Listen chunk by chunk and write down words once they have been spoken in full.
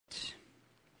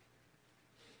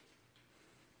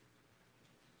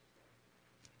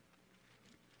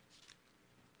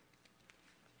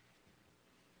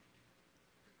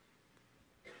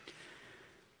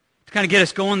To kind of get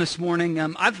us going this morning,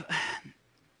 I've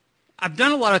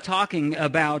done a lot of talking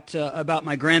about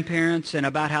my grandparents and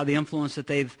about how the influence that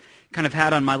they've kind of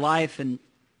had on my life, and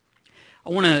I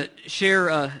want to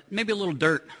share maybe a little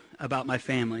dirt about my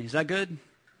family. Is that good?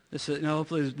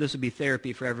 Hopefully this will be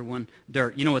therapy for everyone.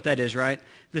 Dirt, you know what that is, right?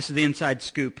 This is the inside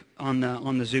scoop on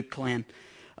the Zook clan.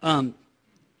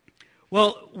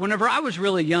 Well, whenever I was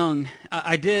really young,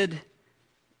 I did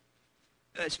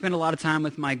spend a lot of time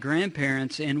with my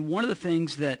grandparents, and one of the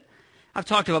things that I've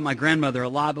talked about my grandmother a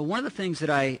lot, but one of the things that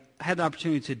I had the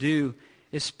opportunity to do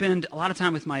is spend a lot of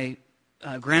time with my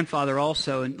grandfather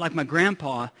also. And like my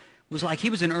grandpa he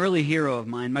was an early hero of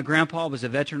mine. My grandpa was a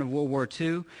veteran of World War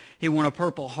II. He won a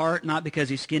Purple Heart, not because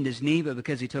he skinned his knee, but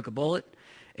because he took a bullet.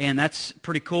 And that's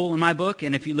pretty cool in my book.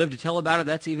 And if you live to tell about it,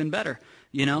 that's even better,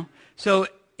 you know. So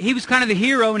he was kind of a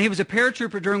hero, and he was a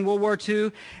paratrooper during World War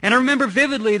II. And I remember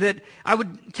vividly that I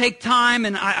would take time,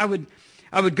 and I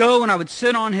would go and I would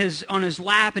sit on his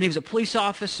lap, and he was a police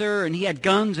officer, and he had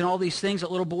guns and all these things that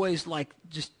little boys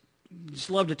just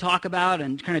love to talk about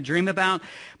and kind of dream about.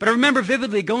 But I remember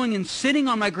vividly going and sitting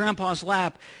on my grandpa's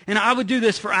lap, and I would do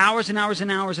this for hours and hours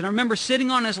and hours. And I remember sitting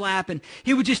on his lap, and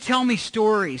he would just tell me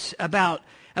stories about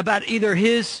either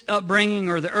his upbringing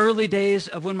or the early days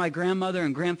of when my grandmother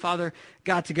and grandfather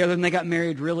got together, and they got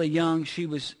married really young. She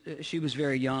was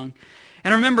very young.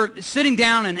 And I remember sitting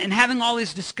down and having all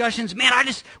these discussions. Man,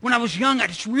 when I was young, I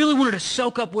just really wanted to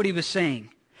soak up what he was saying.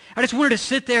 I just wanted to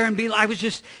sit there and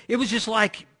it was just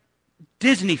like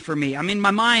Disney for me. I mean,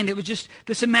 my mind, it was just,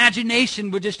 this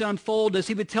imagination would just unfold as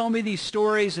he would tell me these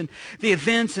stories and the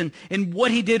events and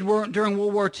what he did during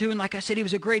World War II. And like I said, he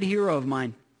was a great hero of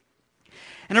mine.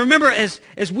 And I remember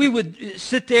as we would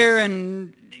sit there,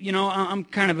 and, you know, I'm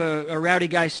kind of a rowdy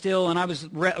guy still, and I was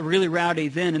really rowdy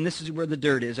then, and this is where the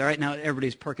dirt is, all right? Now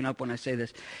everybody's perking up when I say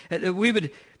this.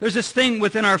 There's this thing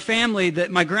within our family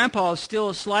that my grandpa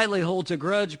still slightly holds a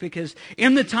grudge, because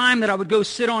in the time that I would go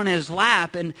sit on his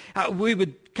lap and we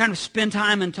would kind of spend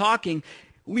time in talking,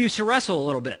 we used to wrestle a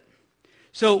little bit.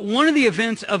 So one of the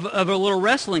events of a little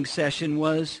wrestling session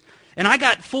was, and I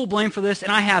got full blame for this,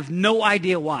 and I have no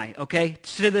idea why, okay?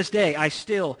 To this day, I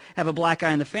still have a black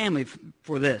eye in the family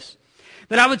for this.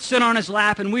 But I would sit on his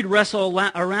lap, and we'd wrestle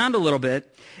around a little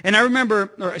bit. And I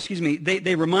remember,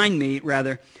 they remind me,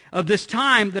 rather, of this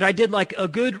time that I did like a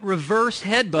good reverse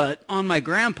headbutt on my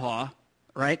grandpa,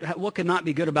 right? What could not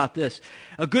be good about this?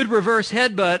 A good reverse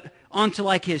headbutt onto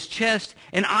like his chest,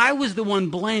 and I was the one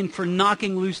blamed for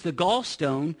knocking loose the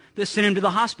gallstone that sent him to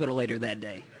the hospital later that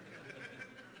day.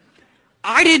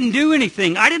 I didn't do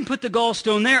anything. I didn't put the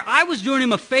gallstone there. I was doing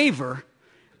him a favor,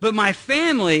 but my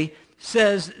family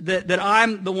says that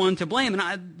I'm the one to blame.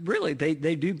 And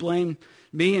they do blame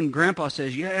me, and Grandpa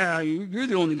says, yeah, you're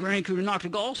the only grandkid who knocked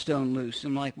a gallstone loose.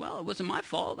 I'm like, well, it wasn't my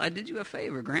fault. I did you a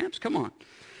favor, Gramps. Come on.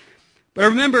 But I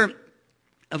remember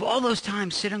of all those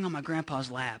times sitting on my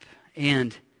grandpa's lap,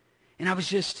 and I was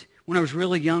just, when I was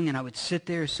really young, and I would sit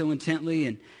there so intently,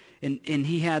 and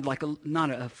he had like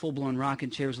not a full-blown rocking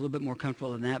chair. It was a little bit more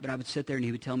comfortable than that, but I would sit there and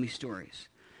he would tell me stories.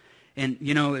 And,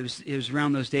 you know, it was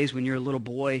around those days when you're a little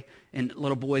boy, and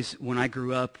little boys, when I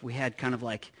grew up, we had kind of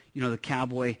like, you know, the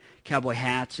cowboy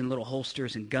hats and little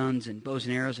holsters and guns and bows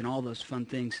and arrows and all those fun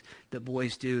things that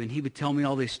boys do. And he would tell me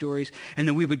all these stories, and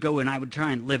then we would go and I would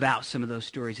try and live out some of those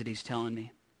stories that he's telling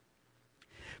me.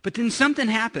 But then something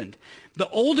happened. The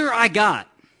older I got,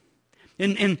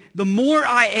 and the more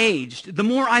I aged, the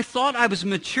more I thought I was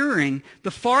maturing, the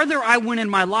farther I went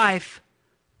in my life,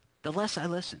 the less I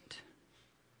listened.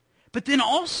 But then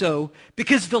also,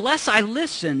 because the less I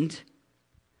listened,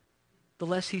 the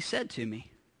less he said to me.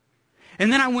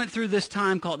 And then I went through this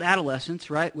time called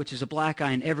adolescence, right, which is a black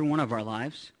eye in every one of our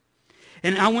lives.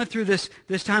 And I went through this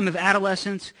time of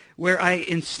adolescence where I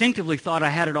instinctively thought I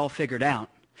had it all figured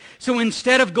out. So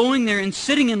instead of going there and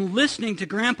sitting and listening to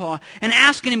Grandpa and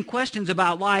asking him questions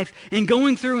about life and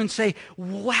going through and say,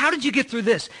 well, how did you get through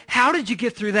this? How did you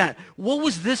get through that? What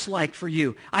was this like for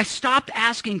you? I stopped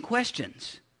asking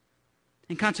questions.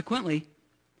 And consequently,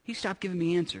 he stopped giving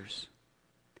me answers.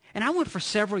 And I went for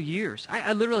several years.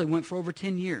 I literally went for over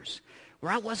 10 years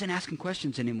where I wasn't asking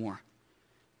questions anymore.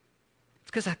 It's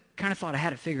because I kind of thought I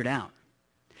had it figured out.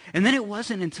 And then it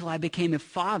wasn't until I became a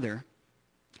father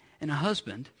and a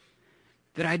husband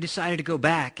that I decided to go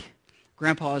back.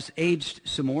 Grandpa's aged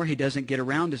some more. He doesn't get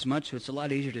around as much, so it's a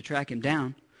lot easier to track him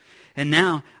down. And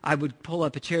now I would pull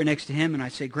up a chair next to him and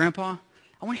I'd say, Grandpa,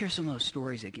 I want to hear some of those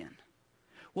stories again.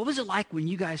 What was it like when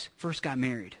you guys first got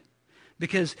married?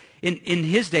 Because in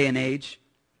his day and age,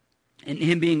 and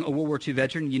him being a World War II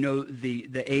veteran, you know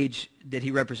the age that he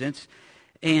represents,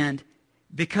 and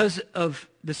because of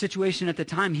the situation at the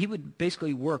time, he would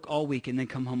basically work all week and then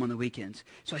come home on the weekends.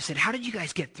 So I said, how did you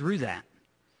guys get through that?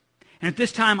 And at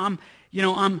this time, I'm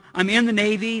in the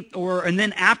Navy, and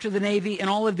then after the Navy and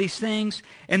all of these things.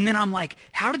 And then I'm like,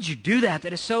 how did you do that?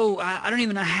 That is so, I don't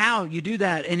even know how you do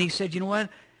that. And he said, you know what?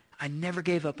 I never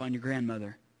gave up on your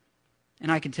grandmother.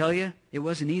 And I can tell you, it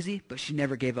wasn't easy, but she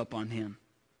never gave up on him.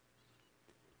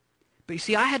 But you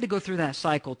see, I had to go through that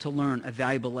cycle to learn a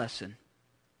valuable lesson.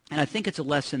 And I think it's a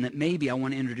lesson that maybe I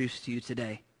want to introduce to you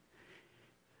today.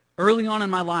 Early on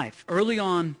in my life,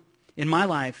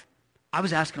 I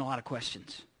was asking a lot of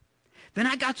questions. Then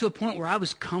I got to a point where I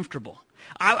was comfortable.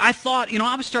 I thought,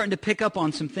 I was starting to pick up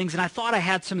on some things, and I thought I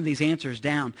had some of these answers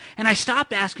down. And I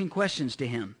stopped asking questions to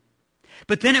him.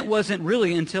 But then it wasn't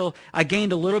really until I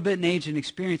gained a little bit in age and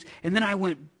experience, and then I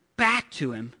went back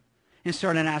to him and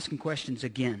started asking questions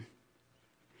again.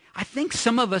 I think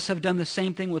some of us have done the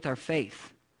same thing with our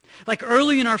faith. Like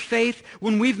early in our faith,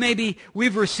 when we've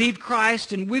received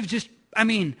Christ and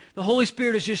the Holy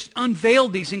Spirit has just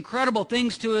unveiled these incredible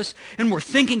things to us, and we're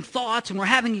thinking thoughts and we're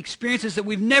having experiences that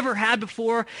we've never had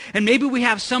before, and maybe we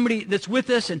have somebody that's with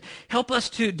us and help us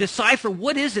to decipher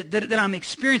what is it that I'm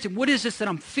experiencing, what is this that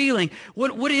I'm feeling,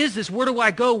 what is this, where do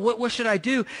I go, what should I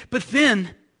do? But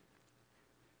then,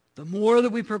 the more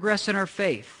that we progress in our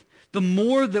faith, the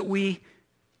more that we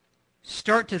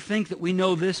start to think that we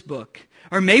know this book,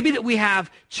 or maybe that we have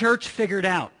church figured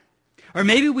out, or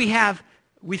maybe we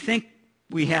think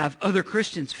we have other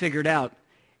Christians figured out.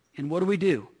 And what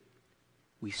do?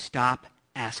 We stop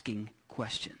asking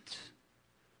questions.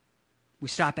 We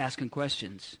stop asking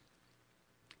questions.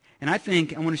 And I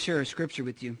want to share a scripture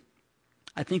with you.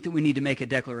 I think that we need to make a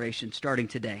declaration starting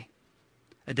today.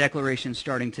 A declaration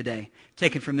starting today.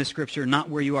 Taken from this scripture, not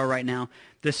where you are right now.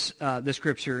 This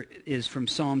scripture is from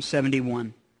Psalm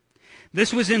 71.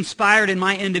 This was inspired in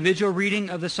my individual reading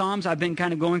of the Psalms. I've been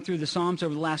kind of going through the Psalms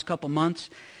over the last couple months.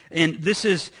 And this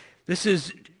is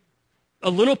a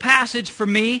little passage for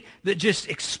me that just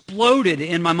exploded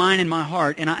in my mind and my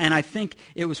heart. And I think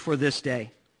it was for this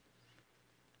day.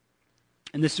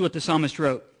 And this is what the psalmist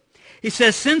wrote. He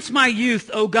says, "Since my youth,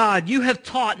 O God, you have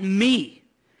taught me.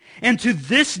 And to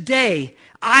this day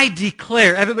I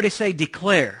declare," everybody say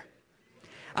declare.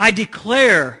 "I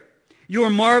declare your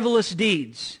marvelous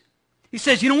deeds." He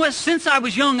says, you know what? Since I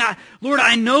was young, Lord,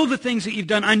 I know the things that you've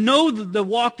done. I know the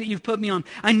walk that you've put me on.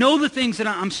 I know the things that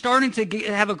I'm starting to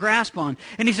have a grasp on.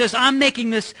 And he says, I'm making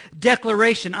this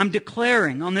declaration. I'm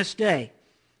declaring on this day.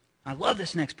 I love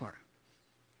this next part.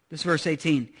 This verse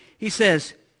 18. He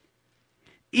says,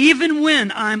 "Even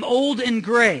when I'm old and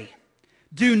gray,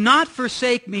 do not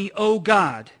forsake me, O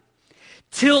God,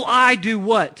 till I do"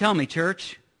 what? Tell me,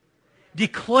 church.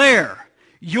 "Declare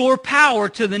your power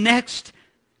to the next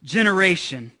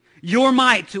generation, your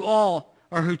might to all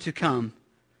or who to come."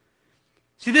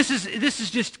 See, this is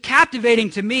just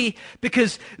captivating to me,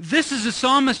 because this is a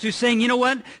psalmist who's saying, you know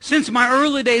what? Since my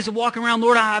early days of walking around,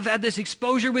 Lord, I've had this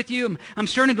exposure with you. I'm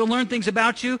starting to learn things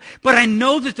about you. But I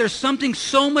know that there's something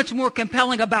so much more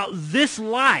compelling about this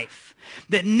life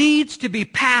that needs to be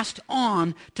passed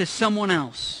on to someone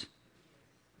else.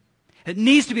 It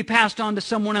needs to be passed on to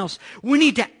someone else. We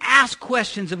need to ask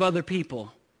questions of other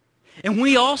people. And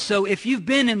we also, if you've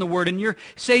been in the Word, and you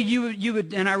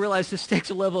would, and I realize this takes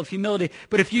a level of humility,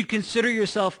 but if you consider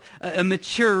yourself a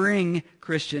maturing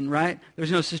Christian, right?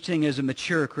 There's no such thing as a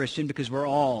mature Christian, because we're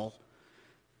all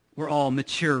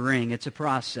maturing. It's a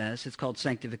process. It's called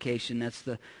sanctification. That's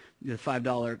the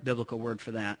 $5 biblical word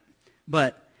for that.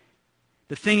 But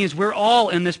the thing is, we're all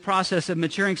in this process of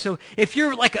maturing. So if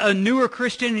you're like a newer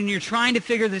Christian and you're trying to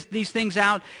figure these things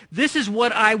out, this is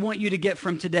what I want you to get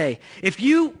from today. If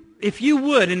you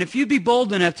would, and if you'd be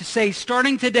bold enough to say,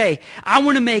 starting today, I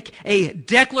want to make a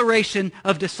declaration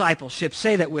of discipleship.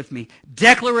 Say that with me.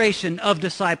 Declaration of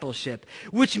discipleship.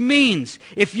 Which means,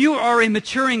 if you are a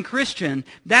maturing Christian,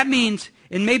 that means,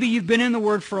 and maybe you've been in the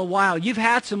Word for a while, you've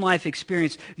had some life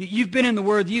experience, you've been in the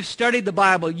Word, you've studied the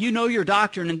Bible, you know your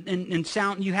doctrine and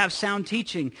sound, you have sound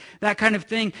teaching, that kind of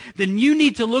thing, then you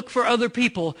need to look for other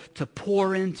people to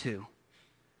pour into.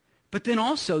 But then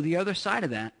also, the other side of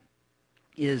that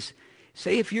is,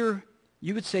 say if you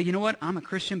would say, you know what, I'm a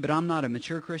Christian, but I'm not a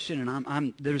mature Christian,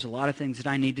 and there's a lot of things that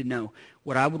I need to know.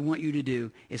 What I would want you to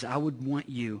do is I would want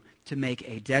you to make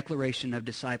a declaration of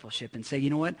discipleship and say, you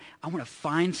know what, I want to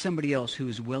find somebody else who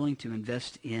is willing to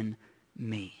invest in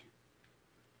me.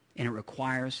 And it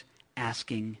requires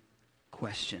asking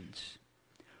questions.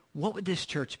 What would this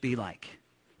church be like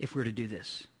if we were to do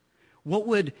this? What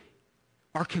would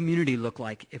our community look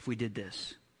like if we did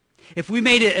this? if we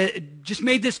just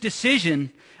made this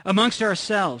decision amongst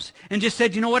ourselves and just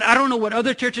said, you know what, I don't know what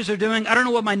other churches are doing, I don't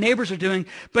know what my neighbors are doing,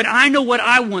 but I know what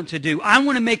I want to do. I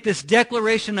want to make this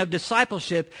declaration of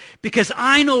discipleship because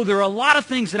I know there are a lot of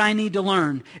things that I need to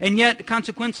learn, and yet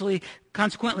consequently,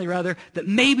 that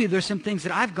maybe there's some things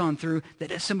that I've gone through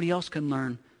that somebody else can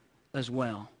learn as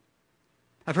well.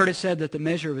 I've heard it said that the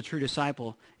measure of a true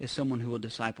disciple is someone who will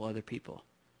disciple other people.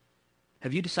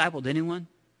 Have you discipled anyone?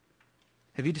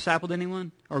 Have you discipled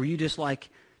anyone? Or were you just like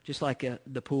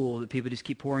the pool that people just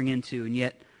keep pouring into, and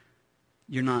yet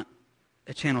you're not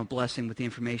a channel of blessing with the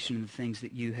information and the things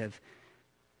that you have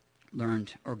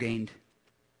learned or gained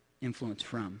influence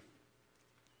from?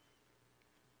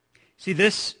 See,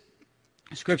 this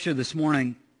scripture this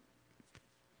morning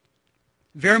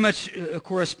very much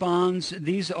corresponds.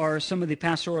 These are some of the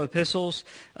pastoral epistles,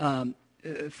 1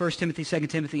 Timothy, 2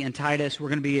 Timothy, and Titus. We're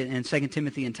going to be in 2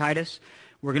 Timothy and Titus.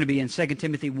 We're going to be in 2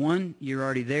 Timothy 1. You're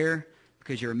already there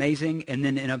because you're amazing. And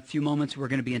then in a few moments, we're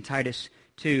going to be in Titus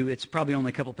 2. It's probably only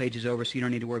a couple pages over, so you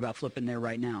don't need to worry about flipping there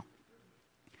right now.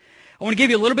 I want to give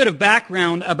you a little bit of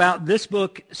background about this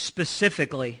book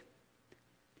specifically.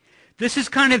 This is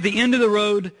kind of the end of the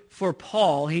road for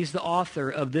Paul. He's the author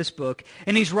of this book,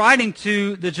 and he's writing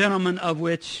to the gentleman of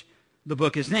which the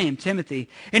book is named, Timothy.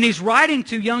 And he's writing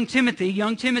to young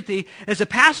Timothy as a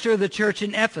pastor of the church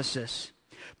in Ephesus.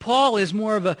 Paul is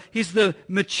he's the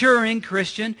maturing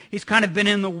Christian. He's kind of been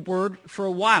in the Word for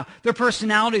a while. Their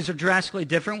personalities are drastically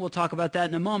different. We'll talk about that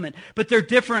in a moment. But they're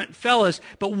different fellas.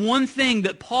 But one thing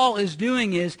that Paul is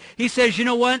doing is, he says, you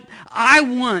know what? I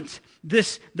want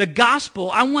the gospel,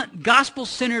 I want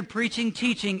gospel-centered preaching,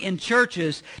 teaching in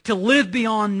churches to live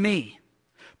beyond me.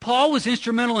 Paul was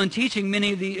instrumental in teaching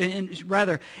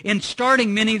in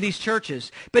starting many of these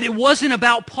churches. But it wasn't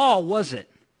about Paul, was it?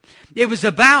 It was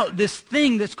about this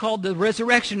thing that's called the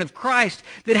resurrection of Christ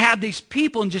that had these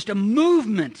people in just a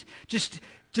movement, just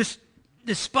this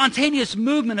spontaneous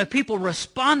movement of people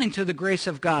responding to the grace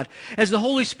of God as the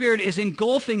Holy Spirit is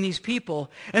engulfing these people,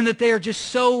 and that they are just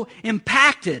so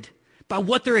impacted by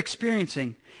what they're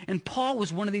experiencing. And Paul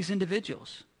was one of these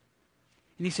individuals.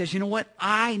 And he says, you know what?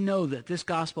 I know that this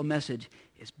gospel message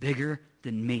is bigger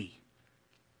than me.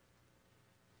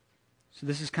 So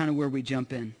this is kind of where we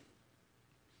jump in.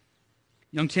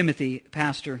 Young Timothy,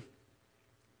 pastor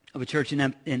of a church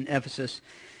in Ephesus,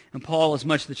 and Paul is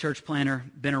much the church planner,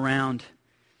 been around.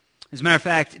 As a matter of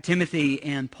fact, Timothy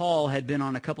and Paul had been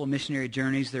on a couple of missionary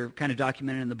journeys. They're kind of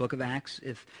documented in the book of Acts.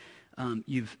 If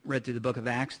you've read through the book of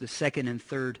Acts, the second and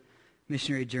third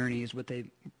missionary journey is what they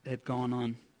have gone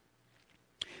on.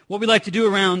 What we like to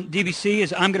do around DBC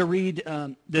is I'm going to read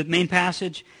the main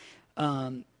passage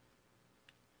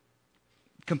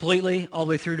completely all the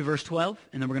way through to verse 12,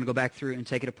 and then we're going to go back through and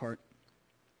take it apart.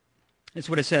 That's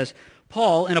what it says.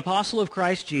 Paul, an apostle of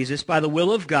Christ Jesus, by the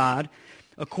will of God,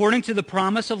 according to the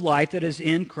promise of life that is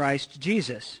in Christ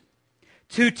Jesus.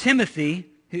 To Timothy,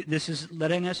 this is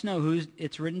letting us know who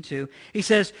it's written to. He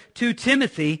says, to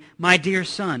Timothy, my dear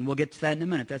son. We'll get to that in a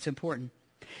minute. That's important.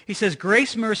 He says,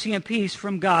 grace, mercy, and peace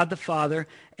from God the Father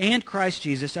and Christ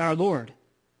Jesus our Lord.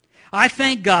 I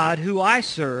thank God who I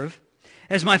serve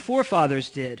as my forefathers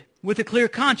did, with a clear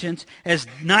conscience, as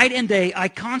night and day I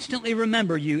constantly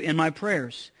remember you in my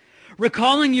prayers.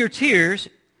 Recalling your tears,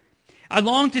 I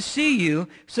long to see you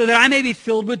so that I may be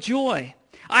filled with joy.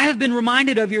 I have been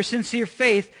reminded of your sincere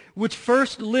faith, which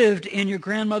first lived in your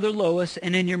grandmother Lois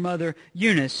and in your mother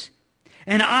Eunice.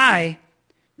 And I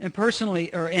am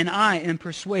persuaded,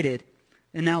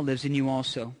 and now lives in you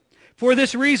also. For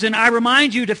this reason, I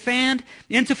remind you to fan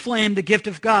into flame the gift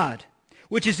of God,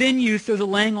 which is in you through the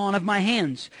laying on of my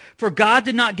hands. For God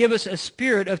did not give us a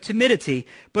spirit of timidity,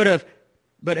 but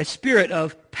a spirit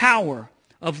of power,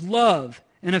 of love,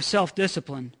 and of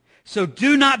self-discipline. So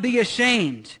do not be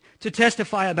ashamed to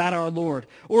testify about our Lord,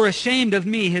 or ashamed of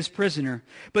me, his prisoner,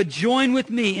 but join with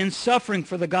me in suffering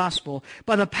for the gospel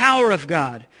by the power of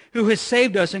God, who has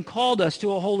saved us and called us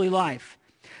to a holy life.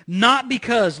 Not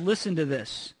because, listen to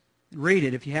this, read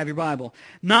it if you have your Bible,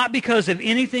 not because of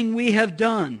anything we have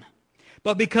done,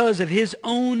 but because of his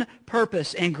own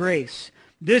purpose and grace.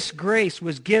 This grace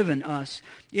was given us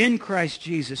in Christ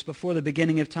Jesus before the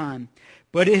beginning of time,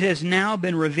 but it has now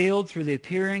been revealed through the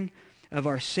appearing of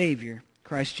our Savior,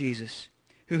 Christ Jesus,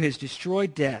 who has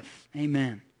destroyed death,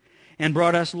 amen, and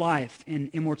brought us life and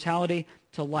immortality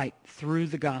to light through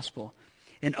the gospel.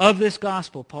 And of this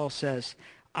gospel, Paul says,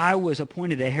 I was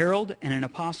appointed a herald and an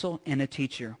apostle and a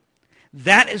teacher.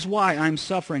 That is why I am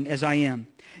suffering as I am.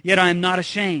 Yet I am not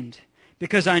ashamed,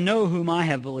 because I know whom I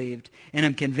have believed, and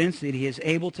am convinced that he is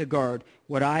able to guard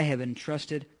what I have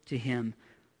entrusted to him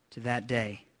to that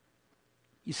day.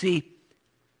 You see,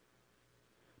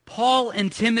 Paul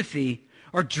and Timothy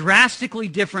are drastically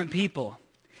different people.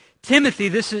 Timothy,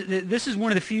 this is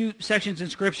one of the few sections in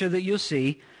Scripture that you'll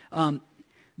see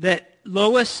that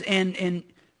Lois and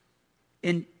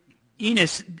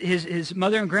Eunice, his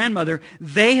mother and grandmother,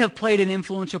 they have played an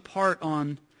influential part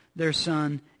on their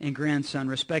son and grandson,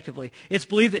 respectively. It's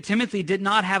believed that Timothy did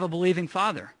not have a believing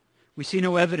father. We see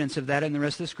no evidence of that in the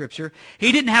rest of the Scripture.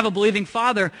 He didn't have a believing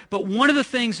father, but one of the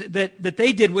things that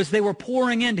they did was they were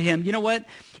pouring into him. You know what?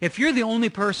 If you're the only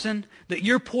person that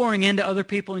you're pouring into other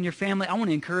people in your family, I want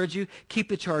to encourage you, keep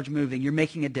the charge moving. You're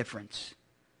making a difference.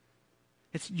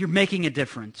 You're making a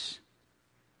difference.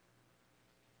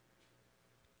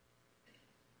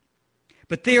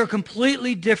 But they are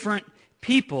completely different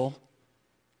people.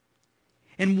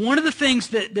 And one of the things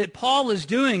that Paul is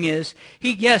doing is,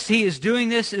 he is doing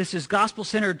this. This is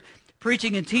gospel-centered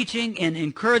preaching and teaching and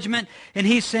encouragement. And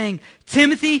he's saying,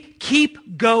 Timothy,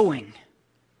 keep going.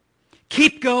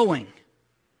 Keep going.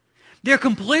 They're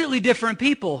completely different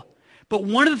people. But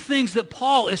one of the things that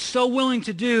Paul is so willing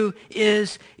to do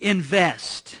is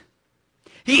invest.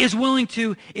 He is willing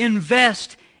to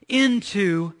invest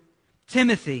into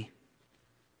Timothy.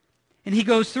 And he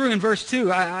goes through in verse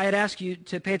 2, I had asked you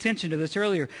to pay attention to this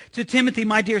earlier. To Timothy,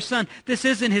 my dear son. This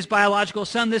isn't his biological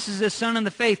son. This is his son in the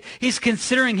faith. He's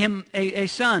considering him a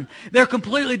son. They're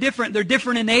completely different. They're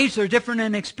different in age. They're different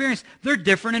in experience. They're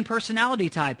different in personality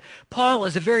type. Paul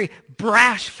is a very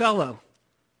brash fellow.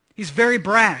 He's very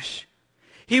brash.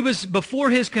 He was,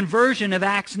 before his conversion of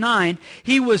Acts 9,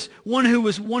 he was one who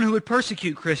would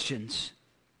persecute Christians.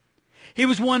 He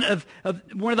was one of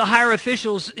the higher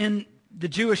officials in the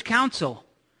Jewish council.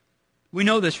 We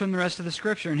know this from the rest of the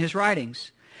Scripture and his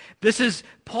writings. This is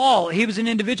Paul. He was an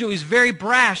individual. He's very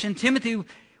brash. And Timothy,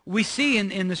 we see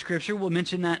in the Scripture, we'll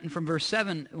mention that from verse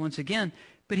 7 once again,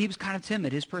 but he was kind of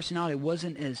timid. His personality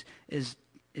wasn't as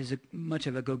much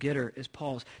of a go-getter as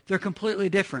Paul's. They're completely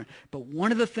different. But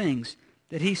one of the things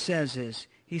that he says is,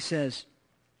 he says,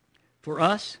 for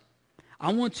us,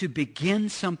 I want to begin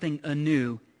something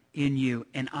anew in you.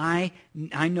 And I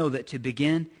know that to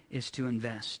begin is to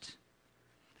invest.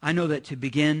 I know that to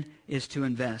begin is to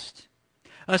invest.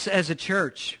 Us as a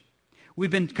church, we've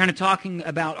been kind of talking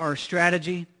about our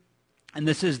strategy, and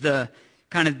this is the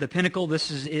kind of the pinnacle.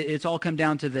 It's all come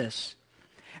down to this.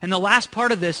 And the last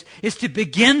part of this is to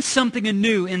begin something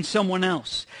anew in someone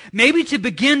else. Maybe to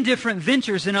begin different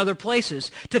ventures in other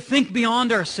places, to think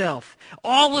beyond ourselves.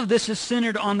 All of this is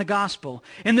centered on the gospel.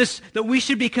 And this, that we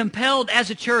should be compelled as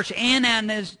a church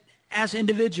and as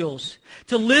individuals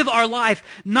to live our life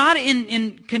not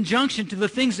in conjunction to the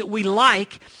things that we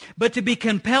like, but to be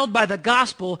compelled by the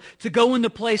gospel to go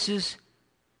into places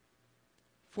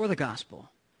for the gospel,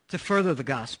 to further the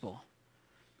gospel.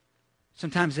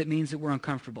 Sometimes it means that we're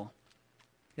uncomfortable,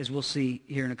 as we'll see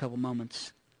here in a couple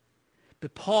moments.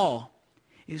 But Paul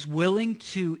is willing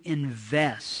to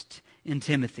invest in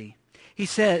Timothy. He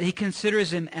said he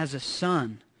considers him as a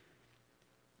son.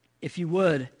 If you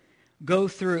would, go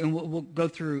through, and we'll go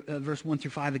through verse 1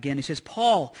 through 5 again. He says,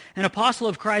 Paul, an apostle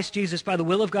of Christ Jesus, by the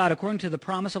will of God, according to the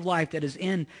promise of life that is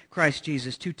in Christ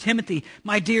Jesus, to Timothy,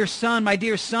 my dear son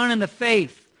in the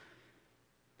faith.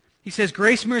 He says,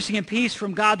 grace, mercy, and peace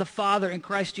from God the Father and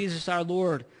Christ Jesus our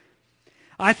Lord.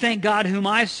 I thank God whom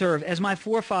I serve, as my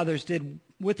forefathers did,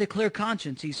 with a clear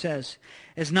conscience, he says.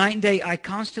 As night and day, I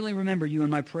constantly remember you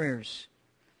in my prayers.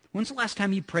 When's the last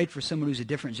time you prayed for someone who's a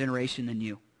different generation than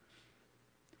you?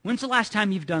 When's the last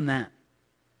time you've done that?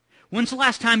 When's the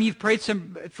last time you've prayed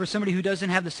for somebody who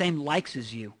doesn't have the same likes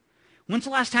as you? When's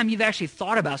the last time you've actually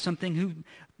thought about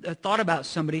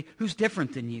somebody who's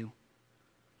different than you?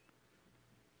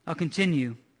 I'll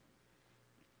continue.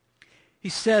 He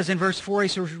says in verse 4, he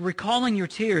says, recalling your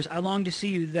tears, I long to see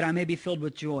you that I may be filled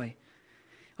with joy.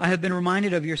 I have been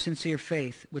reminded of your sincere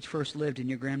faith, which first lived in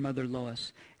your grandmother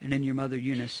Lois and in your mother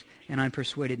Eunice, and I'm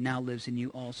persuaded now lives in you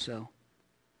also.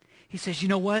 He says, you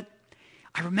know what?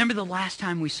 I remember the last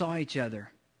time we saw each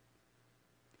other.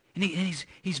 And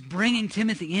he's bringing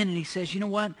Timothy in, and he says, you know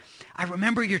what? I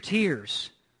remember your tears.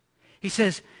 He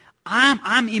says,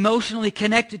 I'm emotionally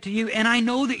connected to you, and I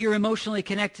know that you're emotionally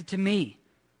connected to me.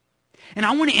 And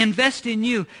I want to invest in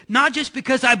you, not just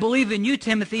because I believe in you,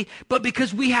 Timothy, but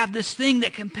because we have this thing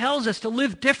that compels us to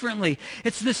live differently.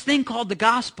 It's this thing called the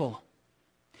gospel.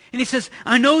 And he says,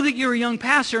 I know that you're a young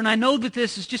pastor, and I know that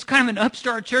this is just kind of an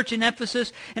upstart church in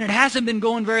Ephesus, and it hasn't been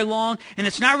going very long, and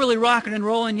it's not really rocking and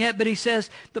rolling yet, but he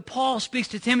says, that Paul speaks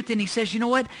to Timothy, and he says, you know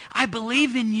what? I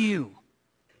believe in you.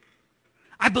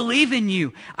 I believe in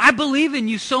you. I believe in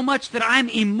you so much that I'm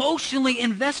emotionally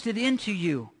invested into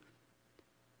you.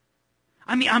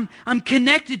 I mean, I'm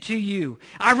connected to you.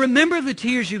 I remember the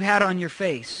tears you had on your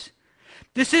face.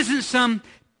 This isn't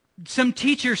some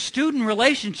teacher-student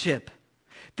relationship.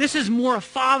 This is more a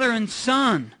father and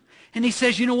son. And he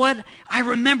says, you know what? I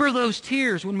remember those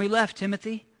tears when we left,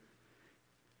 Timothy.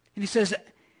 And he says,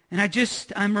 and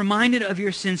I'm reminded of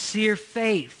your sincere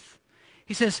faith.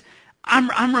 He says,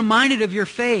 I'm reminded of your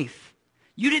faith.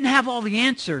 You didn't have all the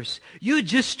answers. You had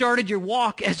just started your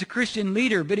walk as a Christian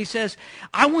leader. But he says,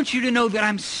 I want you to know that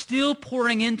I'm still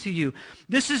pouring into you.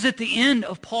 This is at the end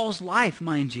of Paul's life,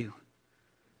 mind you.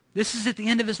 This is at the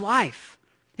end of his life,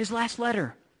 his last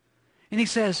letter. And he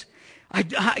says,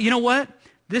 you know what?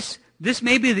 This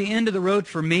may be the end of the road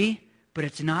for me, but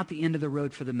it's not the end of the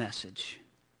road for the message.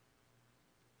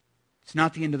 It's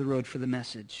not the end of the road for the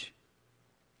message.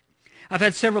 I've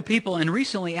had several people and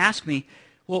recently ask me,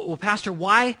 well, Pastor,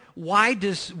 why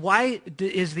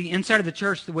is the inside of the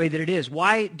church the way that it is?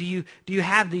 Why do you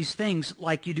have these things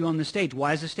like you do on the stage?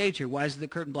 Why is the stage here? Why is the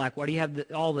curtain black? Why do you have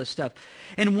all this stuff?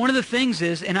 And one of the things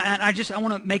is, and I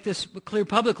want to make this clear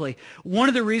publicly, one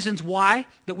of the reasons why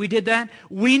that we did that,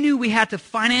 we knew we had to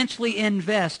financially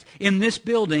invest in this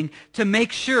building to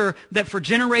make sure that for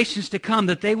generations to come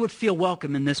that they would feel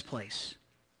welcome in this place.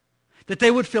 That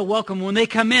they would feel welcome when they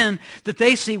come in, that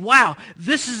they see, wow,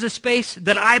 this is a space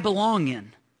that I belong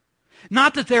in.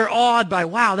 Not that they're awed by,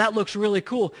 wow, that looks really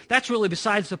cool. That's really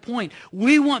besides the point.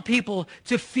 We want people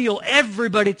to feel,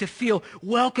 everybody to feel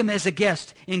welcome as a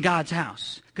guest in God's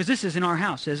house. Because this isn't our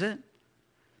house, is it?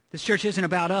 This church isn't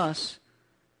about us.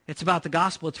 It's about the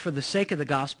gospel. It's for the sake of the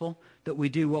gospel that we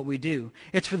do what we do.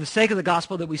 It's for the sake of the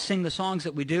gospel that we sing the songs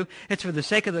that we do. It's for the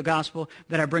sake of the gospel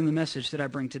that I bring the message that I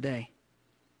bring today.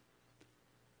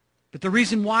 But the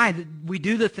reason why that we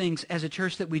do the things as a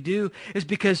church that we do is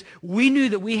because we knew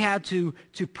that we had to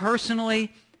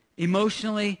personally,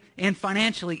 emotionally, and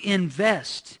financially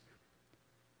invest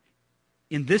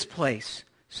in this place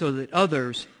so that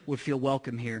others would feel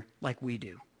welcome here like we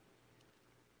do.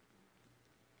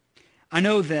 I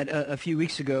know that a few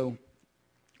weeks ago,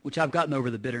 which I've gotten over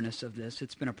the bitterness of this,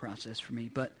 it's been a process for me,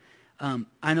 but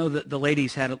I know that the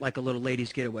ladies had like a little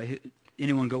ladies getaway.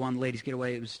 Anyone go on the ladies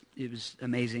getaway? It was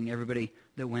amazing. Everybody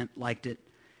that went liked it.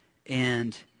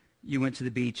 And you went to the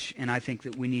beach, and I think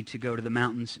that we need to go to the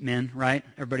mountains, men, right?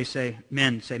 Everybody say,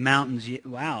 men, say mountains.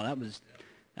 Wow,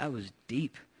 that was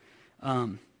deep.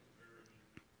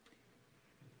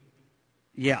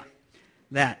 Yeah,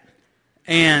 that.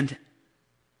 And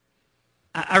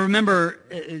I remember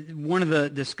one of the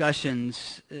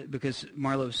discussions, because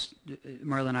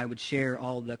Marla and I would share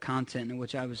all the content in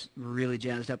which I was really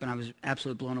jazzed up, and I was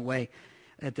absolutely blown away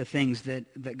at the things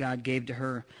that God gave to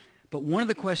her. But one of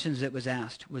the questions that was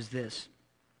asked was this,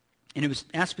 and it was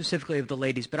asked specifically of the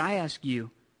ladies, but I ask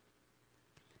you,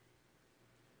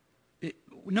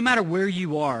 no matter where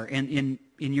you are in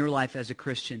your life as a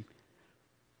Christian,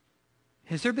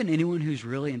 has there been anyone who's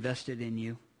really invested in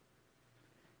you?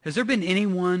 Has there been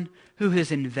anyone who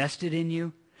has invested in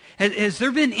you? Has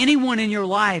there been anyone in your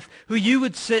life who you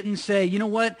would sit and say, you know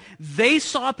what, they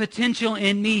saw potential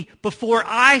in me before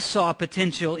I saw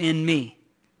potential in me?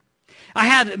 I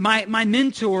had my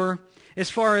mentor,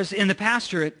 as far as in the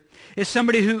pastorate, is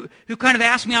somebody who kind of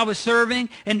asked me, I was serving,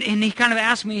 and he kind of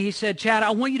asked me, he said, Chad,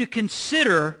 I want you to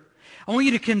consider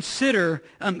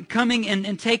coming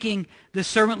and taking the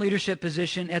servant leadership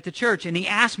position at the church. And he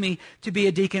asked me to be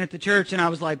a deacon at the church, and I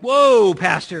was like, whoa,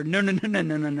 pastor,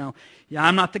 no. Yeah,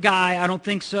 I'm not the guy. I don't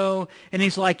think so. And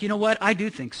he's like, you know what? I do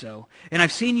think so. And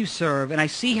I've seen you serve, and I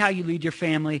see how you lead your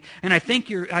family, and I think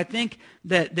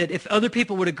that if other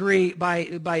people would agree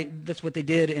by that's what they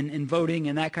did in voting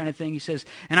and that kind of thing, he says,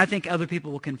 and I think other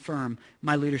people will confirm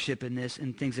my leadership in this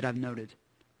and things that I've noted.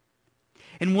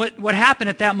 And what happened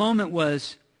at that moment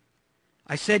was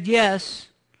I said yes.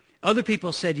 Other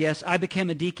people said yes. I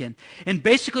became a deacon. And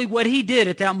basically what he did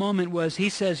at that moment was he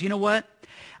says, you know what?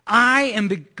 I'm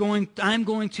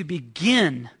going to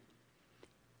begin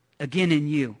again in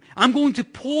you. I'm going to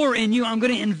pour in you. I'm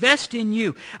going to invest in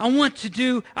you. I want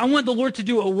the Lord to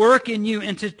do a work in you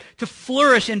and to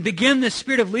flourish and begin this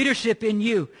spirit of leadership in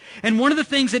you. And one of the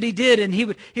things that he did, and he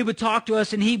would talk to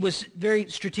us, and he was very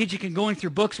strategic in going through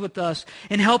books with us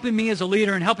and helping me as a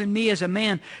leader and helping me as a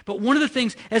man. But one of the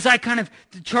things, as I kind of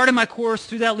charted my course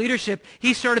through that leadership,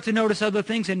 he started to notice other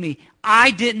things in me.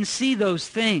 I didn't see those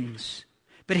things,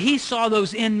 but he saw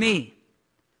those in me.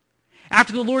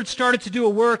 After the Lord started to do a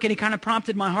work and he kind of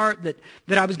prompted my heart that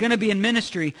I was going to be in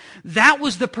ministry, that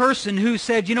was the person who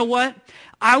said, you know what?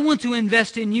 I want to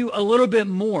invest in you a little bit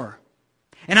more.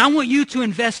 And I want you to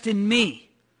invest in me.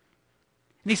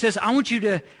 And he says, I want you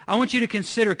to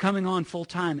consider coming on full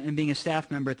time and being a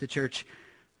staff member at the church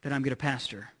that I'm going to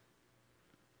pastor.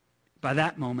 By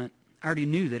that moment, I already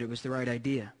knew that it was the right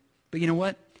idea. But you know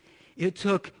what? It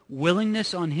took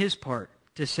willingness on his part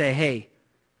to say, hey,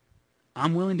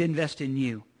 I'm willing to invest in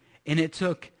you. And it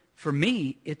took, for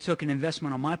me, it took an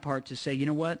investment on my part to say, you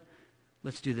know what?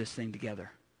 Let's do this thing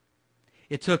together.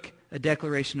 It took a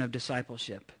declaration of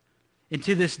discipleship. And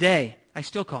to this day, I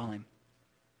still call him.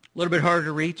 A little bit harder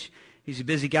to reach. He's a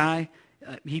busy guy.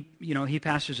 He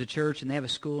pastors a church and they have a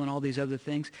school and all these other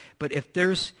things. But if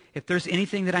there's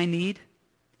anything that I need,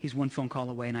 he's one phone call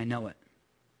away and I know it.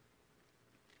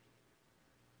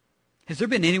 Has there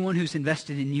been anyone who's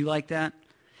invested in you like that?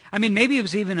 I mean, maybe it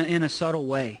was even in a subtle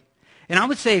way. And I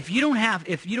would say if you don't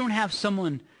have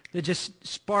someone that just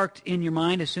sparked in your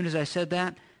mind as soon as I said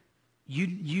that,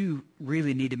 you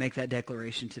really need to make that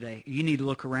declaration today. You need to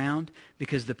look around,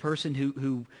 because the person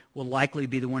who will likely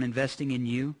be the one investing in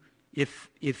you, if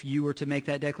you were to make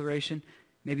that declaration,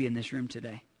 maybe in this room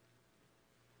today.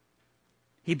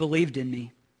 He believed in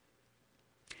me.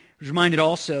 I was reminded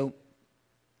also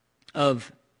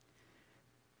of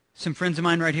some friends of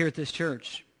mine right here at this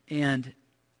church. And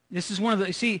this is one of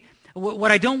the, see, what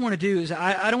I don't want to do is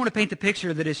I don't want to paint the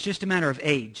picture that it's just a matter of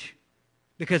age,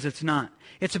 because it's not.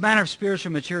 It's a matter of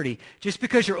spiritual maturity. Just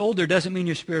because you're older doesn't mean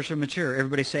you're spiritually mature.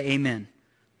 Everybody say amen.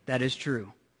 That is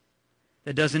true.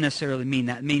 That doesn't necessarily mean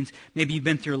that. It means maybe you've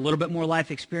been through a little bit more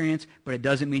life experience, but it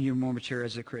doesn't mean you're more mature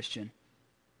as a Christian.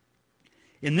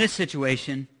 In this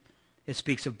situation, it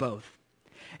speaks of both.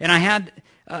 And I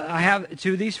have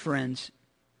two of these friends,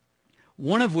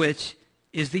 one of which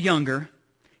is the younger.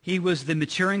 He was the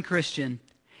maturing Christian.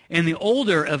 And the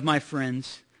older of my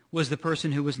friends was the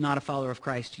person who was not a follower of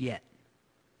Christ yet.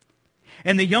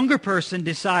 And the younger person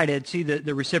decided, see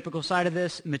the reciprocal side of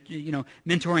this,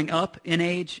 mentoring up in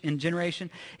age, in generation.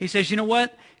 He says, you know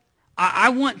what? I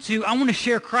want to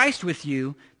share Christ with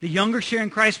you, the younger sharing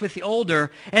Christ with the older.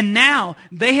 And now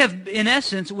they have, in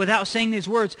essence, without saying these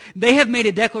words, they have made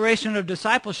a declaration of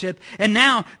discipleship. And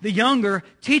now the younger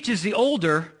teaches the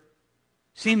older.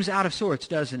 Seems out of sorts,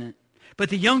 doesn't it? But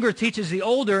the younger teaches the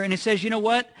older, and he says, you know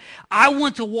what? I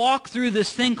want to walk through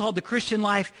this thing called the Christian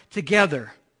life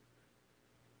together.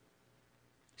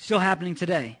 Still happening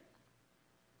today.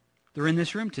 They're in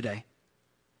this room today.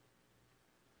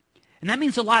 And that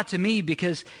means a lot to me,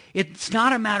 because it's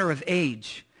not a matter of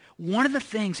age. One of the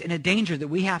things and a danger that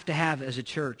we have to have as a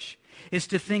church is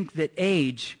to think that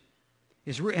age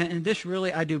is, and this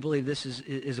really, I do believe this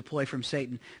is a ploy from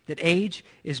Satan, that age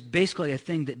is basically a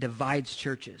thing that divides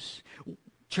churches.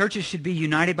 Churches should be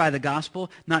united by the gospel,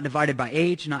 not divided by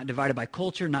age, not divided by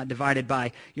culture, not divided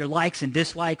by your likes and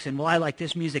dislikes, and well, I like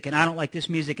this music, and I don't like this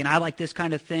music, and I like this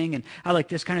kind of thing, and I like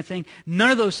this kind of thing.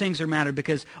 None of those things are matter,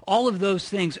 because all of those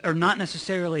things are not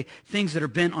necessarily things that are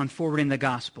bent on forwarding the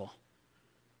gospel.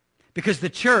 Because the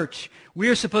church, we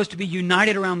are supposed to be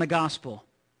united around the gospel.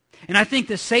 And I think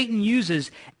that Satan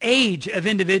uses age of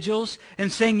individuals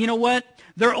and saying, you know what?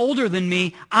 They're older than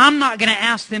me. I'm not going to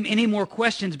ask them any more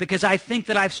questions because I think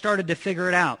that I've started to figure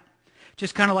it out.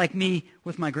 Just kind of like me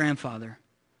with my grandfather.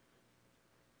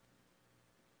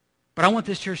 But I want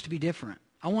this church to be different.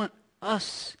 I want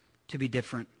us to be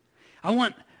different. I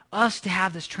want us to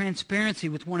have this transparency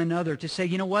with one another to say,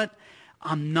 you know what?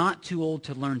 I'm not too old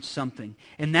to learn something.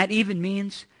 And that even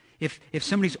means if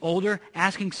somebody's older,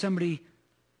 asking somebody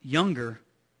younger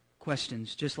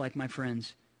questions, just like my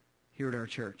friends here at our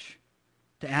church.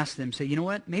 To ask them, say, you know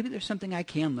what? Maybe there's something I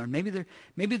can learn. Maybe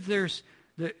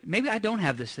I don't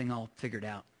have this thing all figured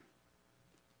out.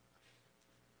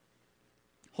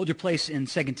 Hold your place in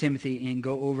 2 Timothy and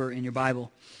go over in your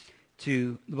Bible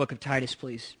to the book of Titus,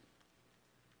 please.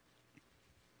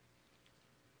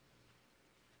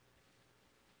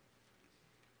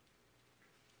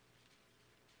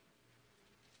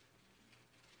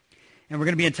 And we're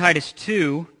going to be in Titus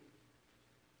 2.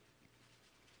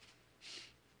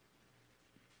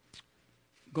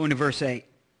 Going to verse 8.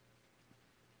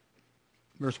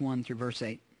 Verse 1 through verse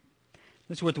 8.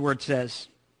 This is what the word says.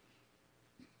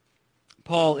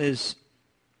 Paul is,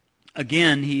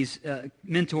 again, he's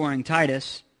mentoring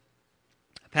Titus,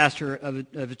 a pastor of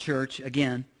a church,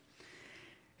 again.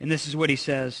 And this is what he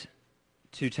says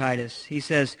to Titus. He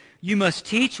says, you must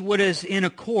teach what is in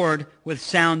accord with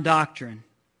sound doctrine.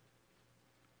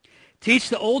 Teach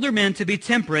the older men to be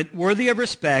temperate, worthy of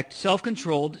respect,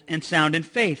 self-controlled, and sound in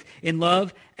faith, in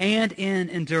love, and in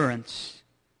endurance.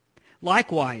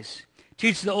 Likewise,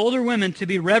 teach the older women to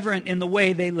be reverent in the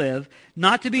way they live,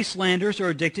 not to be slanderers or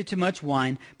addicted to much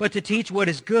wine, but to teach what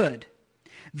is good.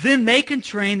 Then they can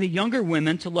train the younger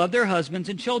women to love their husbands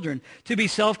and children, to be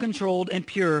self-controlled and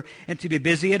pure, and to be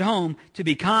busy at home, to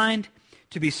be kind,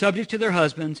 to be subject to their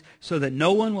husbands, so that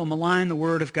no one will malign the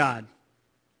word of God.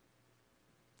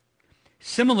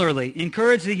 Similarly,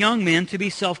 encourage the young men to be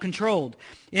self-controlled.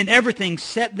 In everything,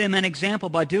 set them an example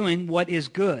by doing what is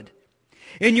good.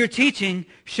 In your teaching,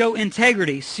 show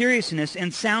integrity, seriousness,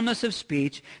 and soundness of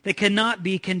speech that cannot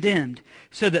be condemned,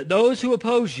 so that those who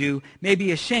oppose you may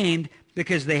be ashamed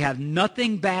because they have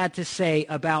nothing bad to say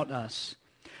about us.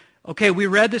 Okay, we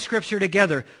read the scripture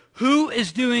together. Who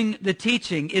is doing the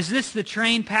teaching? Is this the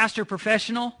trained pastor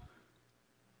professional?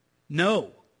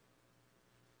 No.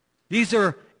 These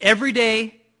are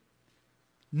everyday,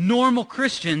 normal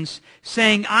Christians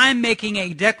saying, I'm making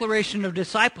a declaration of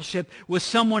discipleship with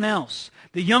someone else.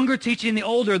 The younger teaching the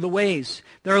older the ways.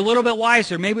 They're a little bit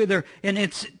wiser. Maybe and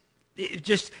it's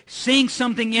just seeing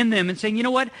something in them and saying, you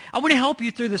know what? I want to help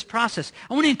you through this process.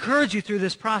 I want to encourage you through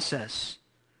this process.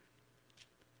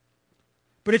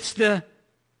 But it's the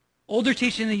older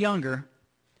teaching the younger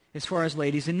as far as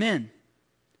ladies and men.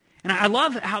 And I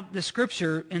love how the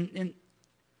scripture, and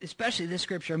especially this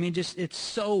scripture, I mean, just it's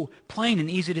so plain and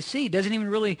easy to see. It doesn't even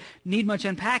really need much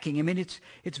unpacking. I mean,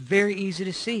 it's very easy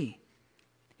to see.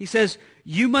 He says,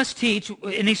 you must teach,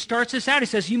 and he starts this out, he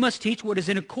says, you must teach what is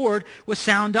in accord with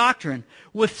sound doctrine,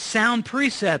 with sound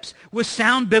precepts, with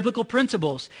sound biblical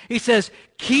principles. He says,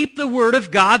 keep the word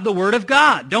of God the word of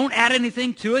God. Don't add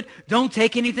anything to it. Don't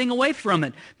take anything away from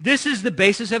it. This is the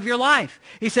basis of your life.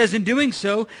 He says, in doing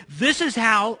so, this is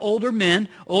how older men,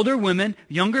 older women,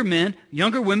 younger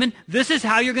women, this is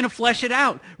how you're going to flesh it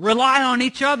out. Rely on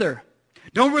each other.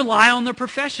 Don't rely on the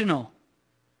professional.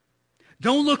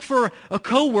 Don't look for a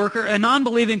coworker, a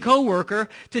non-believing coworker,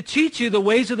 to teach you the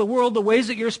ways of the world, the ways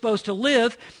that you're supposed to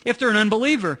live if they're an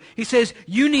unbeliever. He says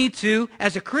you need to,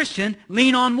 as a Christian,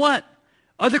 lean on what?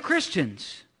 Other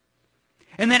Christians.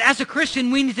 And that as a Christian,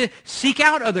 we need to seek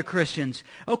out other Christians.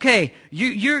 Okay,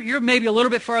 you're maybe a little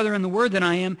bit farther in the Word than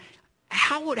I am.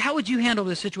 How would you handle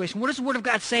this situation? What does the Word of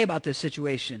God say about this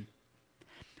situation?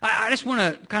 I just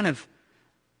want to kind of,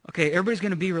 okay, everybody's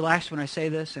going to be relaxed when I say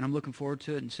this, and I'm looking forward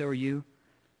to it, and so are you.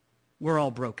 We're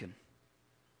all broken.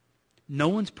 No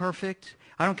one's perfect.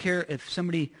 I don't care if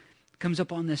somebody comes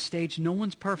up on this stage. No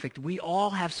one's perfect. We all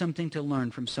have something to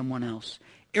learn from someone else,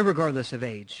 irregardless of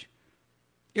age.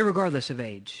 Irregardless of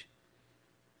age.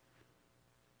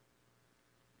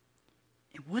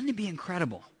 And wouldn't it be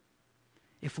incredible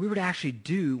if we were to actually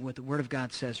do what the Word of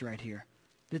God says right here?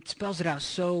 That spells it out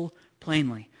so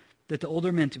plainly. That the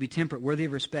older men to be temperate, worthy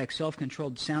of respect,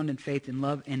 self-controlled, sound in faith, in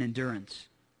love, and endurance.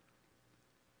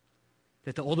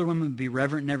 That the older women would be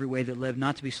reverent in every way, that live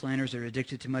not to be slanderers or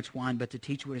addicted to much wine, but to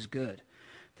teach what is good.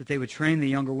 That they would train the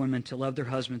younger women to love their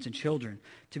husbands and children,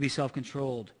 to be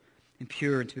self-controlled and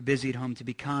pure, and to be busy at home, to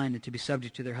be kind, and to be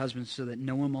subject to their husbands, so that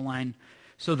no one malign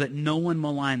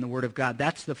the word of God.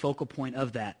 That's the focal point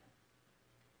of that.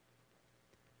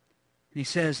 And he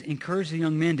says, encourage the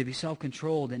young men to be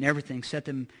self-controlled in everything. Set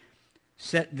them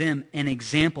an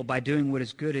example by doing what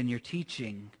is good in your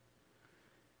teaching.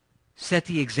 Set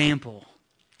the example.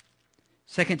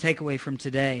 Second takeaway from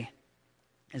today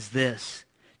is this.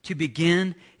 To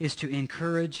begin is to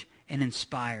encourage and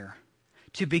inspire.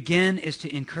 To begin is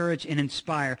to encourage and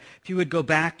inspire. If you would go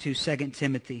back to 2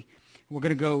 Timothy, we're going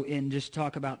to go and just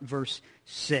talk about verse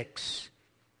 6.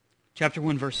 Chapter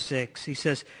 1, verse 6. He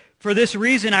says, for this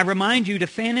reason I remind you to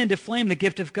fan into flame the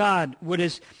gift of God,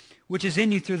 which is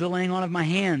in you through the laying on of my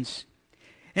hands.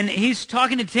 And he's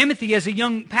talking to Timothy as a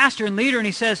young pastor and leader, and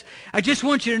he says, I just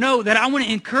want you to know that I want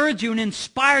to encourage you and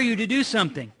inspire you to do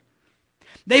something.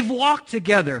 They've walked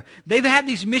together. They've had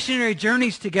these missionary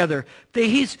journeys together.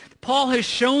 Paul has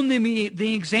shown them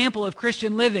the example of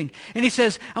Christian living. And he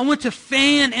says, I want to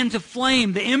fan into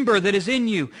flame the ember that is in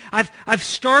you. I've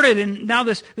started, and now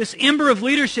this ember of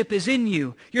leadership is in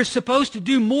you. You're supposed to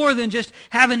do more than just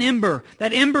have an ember.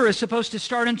 That ember is supposed to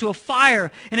start into a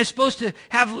fire, and it's supposed to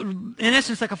have, in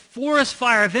essence, like a forest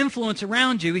fire of influence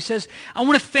around you. He says, I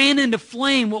want to fan into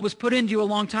flame what was put into you a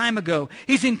long time ago.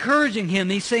 He's encouraging him.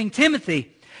 He's saying, Timothy,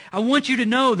 I want you to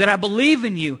know that I believe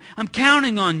in you. I'm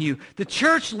counting on you. The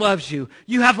church loves you.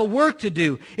 You have a work to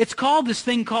do. It's called this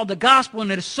thing called the gospel,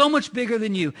 and it is so much bigger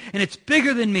than you, and it's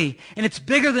bigger than me, and it's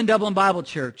bigger than Dublin Bible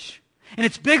Church, and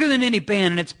it's bigger than any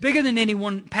band, and it's bigger than any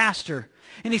one pastor.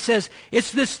 And he says,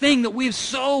 it's this thing that we've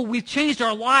changed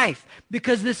our life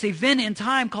because this event in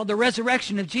time called the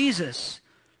resurrection of Jesus.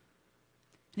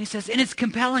 And he says, and it's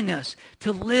compelling us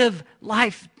to live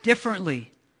life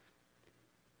differently.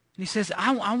 And he says,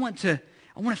 I want to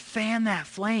fan that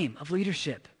flame of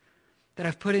leadership that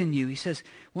I've put in you. He says,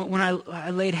 when I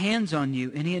laid hands on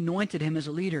you, and he anointed him as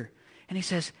a leader. And he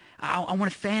says, I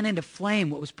want to fan into flame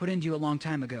what was put into you a long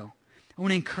time ago. I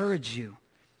want to encourage you.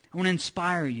 I want to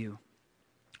inspire you.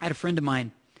 I had a friend of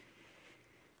mine.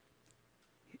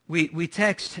 We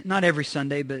text, not every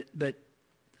Sunday, but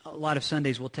a lot of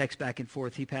Sundays we'll text back and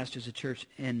forth. He pastors a church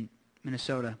in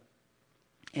Minnesota.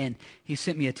 And he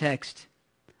sent me a text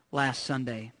last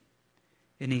Sunday.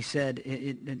 And he said,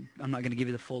 I'm not going to give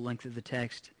you the full length of the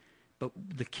text, but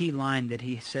the key line that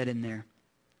he said in there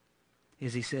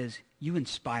is he says, "You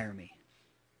inspire me."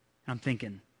 And I'm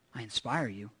thinking, I inspire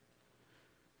you?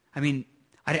 I mean,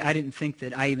 I didn't think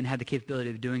that I even had the capability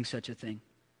of doing such a thing,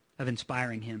 of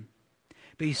inspiring him.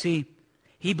 But you see,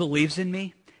 he believes in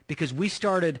me because we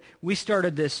started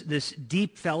this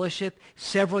deep fellowship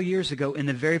several years ago in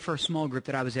the very first small group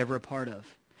that I was ever a part of.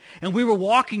 And we were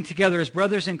walking together as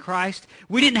brothers in Christ.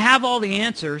 We didn't have all the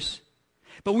answers,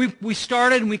 but we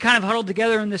started and we kind of huddled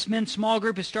together in this men's small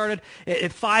group. It started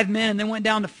at 5 men and then went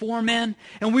down to 4 men.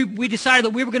 And we decided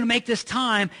that we were going to make this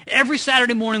time. Every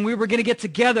Saturday morning we were going to get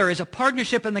together as a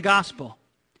partnership in the gospel.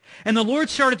 And the Lord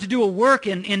started to do a work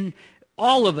in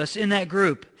all of us in that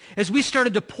group as we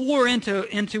started to pour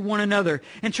into one another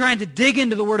and trying to dig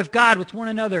into the Word of God with one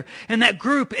another. And that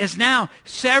group is now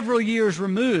several years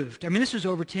removed. I mean, this was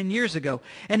over 10 years ago.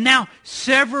 And now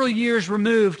several years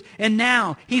removed, and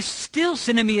now he's still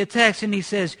sending me a text and he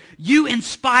says, "You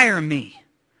inspire me."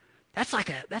 That's like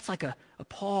a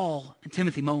Paul and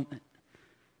Timothy moment.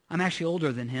 I'm actually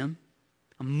older than him.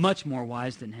 I'm much more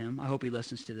wise than him. I hope he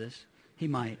listens to this. He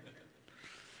might.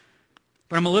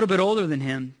 But I'm a little bit older than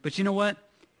him. But you know what?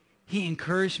 He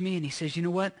encouraged me and he says, "You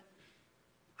know what?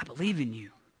 I believe in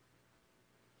you.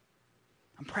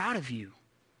 I'm proud of you.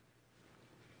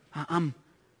 I'm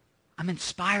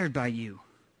inspired by you.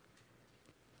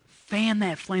 Fan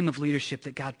that flame of leadership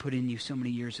that God put in you so many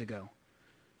years ago."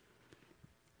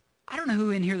 I don't know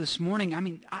who in here this morning, I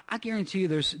mean, I guarantee you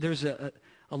there's a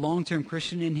long-term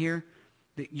Christian in here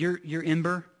that your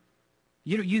ember,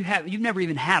 you've never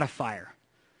even had a fire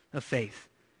of faith,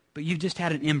 but you've just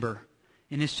had an ember.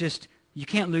 And it's just, you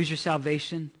can't lose your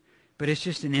salvation, but it's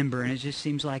just an ember, and it just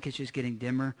seems like it's just getting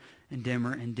dimmer and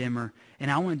dimmer and dimmer. And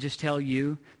I want to just tell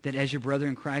you that as your brother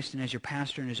in Christ and as your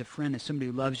pastor and as a friend, as somebody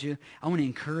who loves you, I want to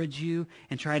encourage you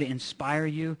and try to inspire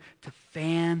you to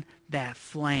fan that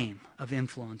flame of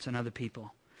influence on other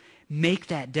people. Make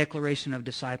that declaration of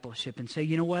discipleship and say,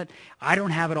 "You know what? I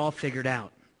don't have it all figured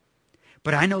out.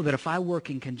 But I know that if I work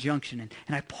in conjunction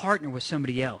and I partner with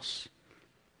somebody else,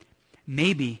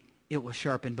 maybe it will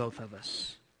sharpen both of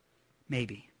us."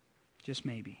 Maybe. Just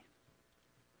maybe.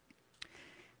 I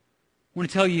want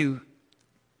to tell you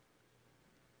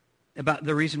about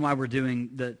the reason why we're doing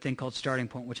the thing called Starting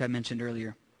Point, which I mentioned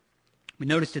earlier. We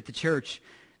noticed at the church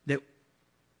that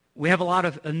we have a lot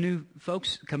of new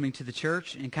folks coming to the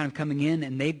church and kind of coming in,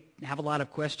 and they have a lot of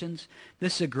questions.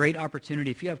 This is a great opportunity.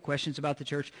 If you have questions about the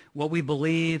church, what we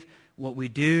believe, what we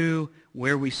do,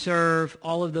 where we serve,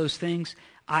 all of those things,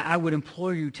 I would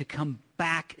implore you to come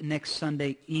back next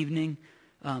Sunday evening,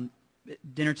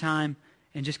 dinner time,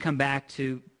 and just come back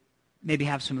to maybe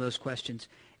have some of those questions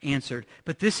answered.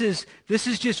 But this is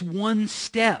just one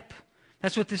step.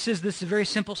 That's what this is. This is a very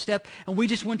simple step, and we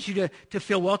just want you to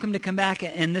feel welcome to come back,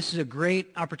 and this is a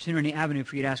great opportunity, avenue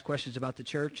for you to ask questions about the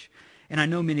church. And I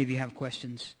know many of you have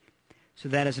questions, so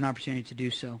that is an opportunity to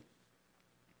do so.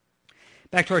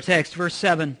 Back to our text, verse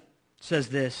 7 says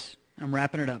this. I'm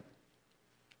wrapping it up.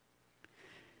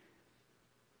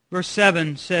 Verse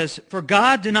 7 says, "For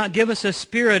God did not give us a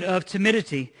spirit of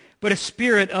timidity, but a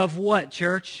spirit of" what,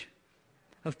 church?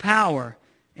 "Of power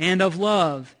and of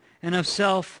love and of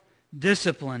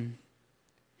self-discipline."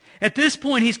 At this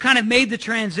point, he's kind of made the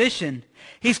transition.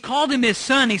 He's called him his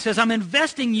son. He says, "I'm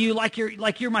investing you like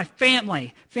you're my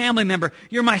family member.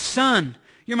 You're my son.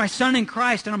 You're my son in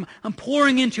Christ, and I'm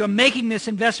pouring into you. I'm making this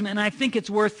investment, and I think it's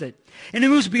worth it." And he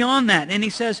moves beyond that, and he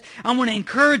says, "I want to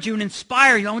encourage you and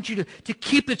inspire you. I want you to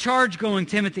keep the charge going,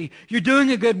 Timothy. You're doing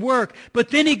a good work." But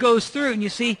then he goes through, and you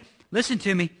see, listen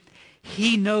to me,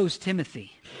 he knows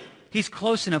Timothy. He's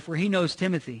close enough where he knows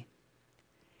Timothy.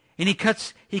 And he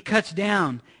cuts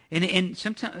down, and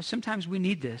sometimes we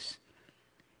need this.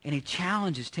 And he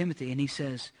challenges Timothy, and he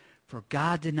says, "For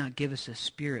God did not give us a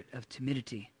spirit of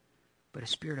timidity, but a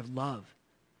spirit of love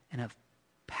and of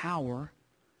power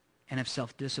and of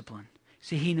self-discipline."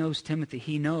 See, he knows Timothy.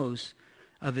 He knows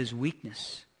of his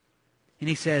weakness. And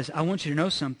he says, "I want you to know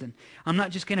something. I'm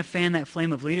not just going to fan that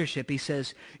flame of leadership." He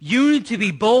says, "You need to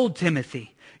be bold,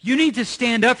 Timothy. You need to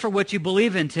stand up for what you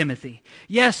believe in, Timothy.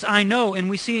 Yes, I know," and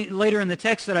we see later in the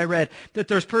text that I read, that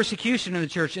there's persecution in the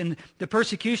church, and the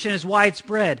persecution is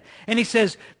widespread. And he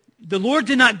says, "The Lord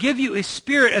did not give you a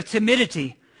spirit of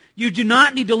timidity." You do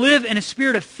not need to live in a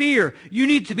spirit of fear. You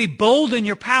need to be bold in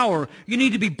your power. You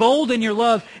need to be bold in your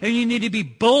love. And you need to be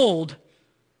bold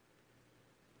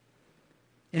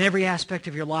in every aspect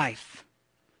of your life.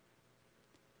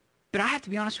 But I have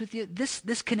to be honest with you,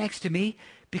 this connects to me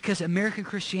because American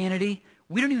Christianity,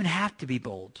 we don't even have to be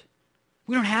bold.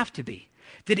 We don't have to be.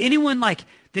 Did anyone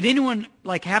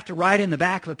have to ride in the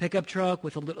back of a pickup truck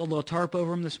with a little tarp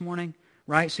over them this morning,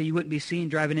 right? So you wouldn't be seen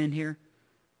driving in here?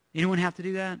 Anyone have to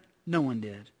do that? No one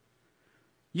did.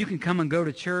 You can come and go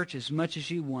to church as much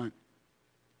as you want.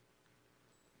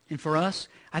 And for us,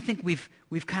 I think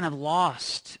we've kind of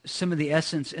lost some of the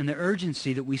essence and the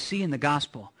urgency that we see in the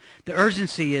gospel. The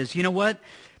urgency is, you know what?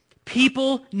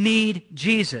 People need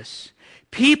Jesus.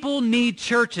 People need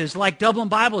churches like Dublin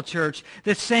Bible Church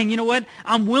that's saying, you know what?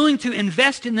 I'm willing to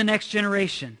invest in the next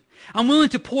generation. I'm willing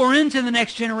to pour into the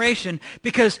next generation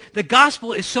because the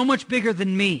gospel is so much bigger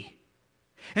than me.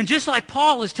 And just like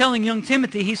Paul is telling young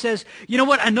Timothy, he says, you know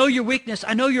what? I know your weakness.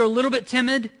 I know you're a little bit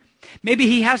timid. Maybe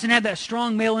he hasn't had that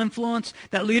strong male influence,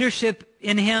 that leadership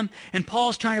in him, and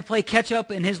Paul's trying to play catch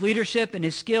up in his leadership and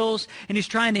his skills, and he's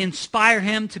trying to inspire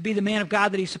him to be the man of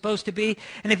God that he's supposed to be.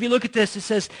 And if you look at this, it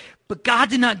says, but God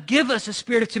did not give us a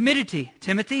spirit of timidity.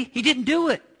 Timothy, he didn't do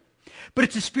it. But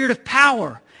it's a spirit of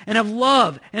power and of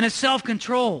love and of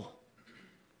self-control.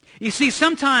 You see,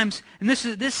 sometimes, and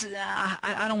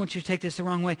I don't want you to take this the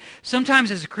wrong way. Sometimes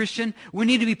as a Christian, we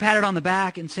need to be patted on the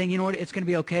back and saying, you know what, it's going to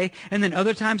be okay. And then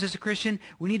other times as a Christian,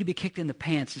 we need to be kicked in the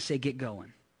pants and say, get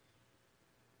going.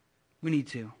 We need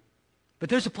to. But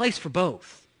there's a place for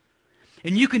both.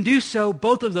 And you can do so,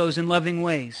 both of those, in loving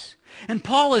ways. And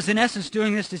Paul is in essence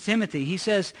doing this to Timothy. He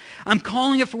says, I'm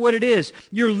calling it for what it is.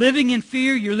 You're living in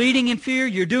fear. You're leading in fear.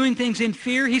 You're doing things in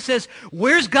fear. He says,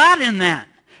 where's God in that?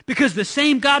 Because the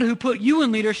same God who put you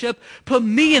in leadership put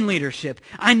me in leadership.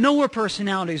 I know our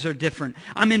personalities are different.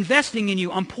 I'm investing in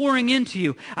you. I'm pouring into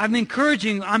you. I'm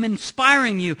encouraging you. I'm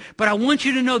inspiring you. But I want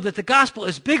you to know that the gospel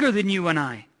is bigger than you and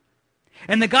I.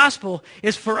 And the gospel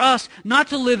is for us not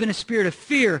to live in a spirit of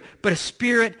fear, but a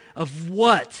spirit of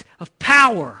what? Of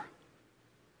power.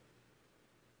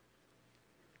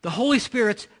 The Holy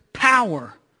Spirit's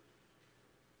power.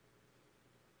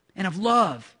 And of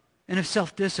love. And of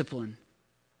self-discipline.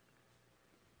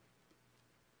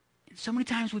 So many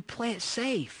times we play it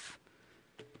safe.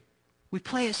 We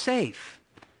play it safe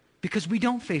because we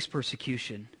don't face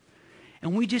persecution.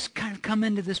 And we just kind of come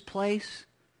into this place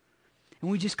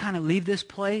and we just kind of leave this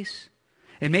place.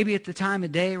 And maybe at the time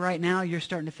of day right now you're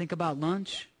starting to think about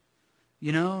lunch,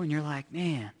 you know, and you're like,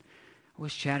 man, I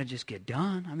wish Chad would just get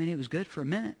done. I mean, it was good for a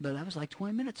minute, but that was like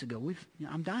 20 minutes ago.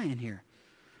 I'm dying here.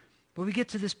 But we get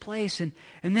to this place and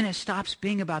then it stops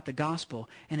being about the gospel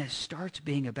and it starts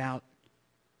being about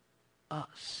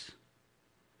us.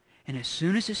 And as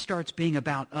soon as it starts being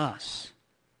about us,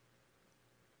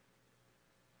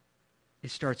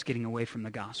 it starts getting away from the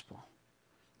gospel.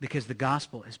 Because the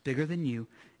gospel is bigger than you,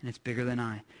 and it's bigger than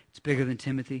I. It's bigger than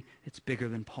Timothy. It's bigger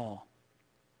than Paul.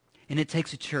 And it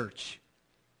takes a church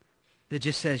that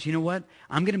just says, you know what?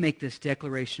 I'm going to make this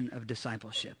declaration of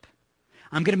discipleship.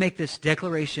 I'm going to make this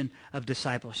declaration of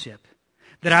discipleship.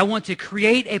 That I want to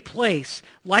create a place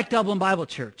like Dublin Bible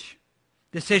Church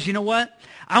that says, you know what?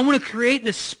 I want to create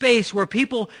this space where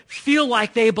people feel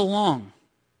like they belong.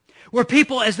 Where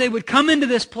people, as they would come into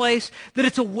this place, that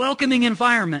it's a welcoming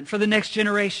environment for the next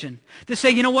generation. To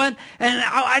say, you know what? And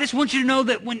I just want you to know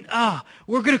that when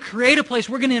we're going to create a place,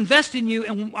 we're going to invest in you,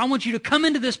 and I want you to come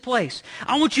into this place.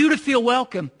 I want you to feel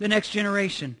welcome, the next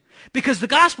generation. Because the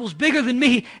gospel is bigger than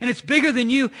me, and it's bigger than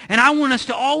you, and I want us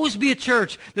to always be a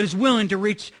church that is willing to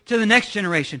reach to the next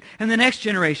generation, and the next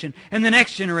generation, and the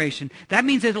next generation. That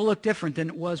means it'll look different than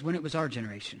it was when it was our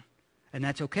generation, and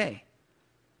that's okay.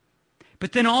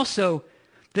 But then also,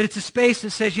 that it's a space that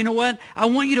says, you know what, I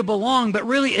want you to belong, but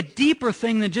really a deeper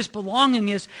thing than just belonging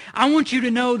is, I want you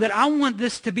to know that I want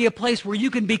this to be a place where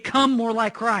you can become more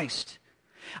like Christ.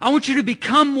 I want you to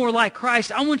become more like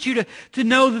Christ. I want you to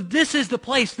know that this is the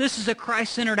place. This is a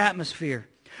Christ-centered atmosphere.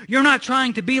 You're not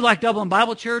trying to be like Dublin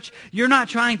Bible Church. You're not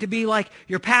trying to be like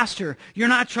your pastor. You're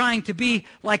not trying to be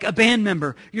like a band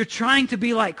member. You're trying to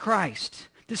be like Christ.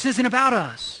 This isn't about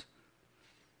us.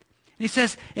 And he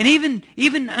says, and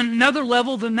even another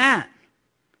level than that.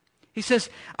 He says,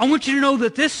 I want you to know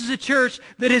that this is a church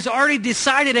that has already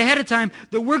decided ahead of time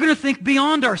that we're going to think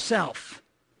beyond ourselves.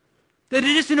 That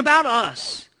it isn't about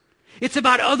us. It's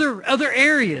about other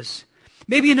areas.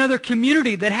 Maybe another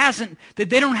community that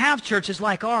they don't have churches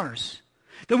like ours.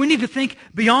 That we need to think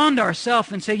beyond ourselves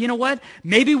and say, you know what?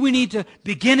 Maybe we need to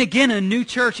begin again a new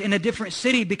church in a different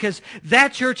city because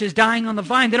that church is dying on the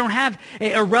vine. They don't have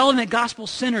a relevant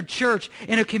gospel-centered church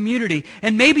in a community.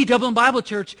 And maybe Dublin Bible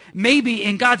Church, maybe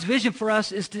in God's vision for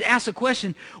us is to ask the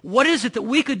question, what is it that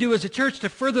we could do as a church to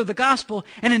further the gospel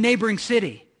in a neighboring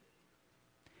city?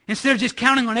 Instead of just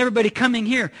counting on everybody coming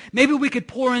here, maybe we could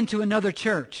pour into another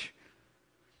church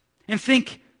and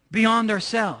think beyond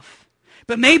ourselves.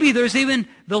 But maybe there's even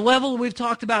the level we've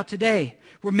talked about today,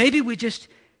 where maybe we just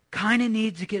kind of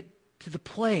need to get to the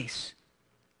place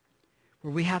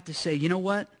where we have to say, you know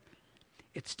what?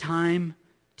 It's time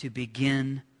to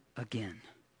begin again.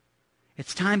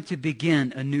 It's time to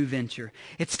begin a new venture.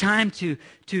 It's time to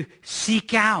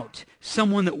seek out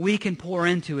someone that we can pour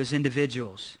into as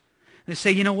individuals. And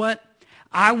say, you know what?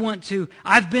 I've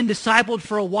been discipled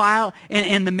for a while,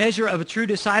 and the measure of a true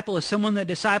disciple is someone that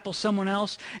disciples someone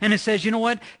else. And it says, you know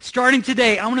what? Starting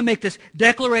today, I want to make this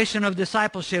declaration of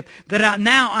discipleship that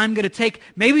now I'm going to take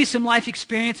maybe some life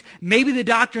experience, maybe the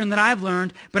doctrine that I've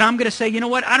learned, but I'm going to say, you know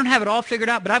what? I don't have it all figured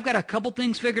out, but I've got a couple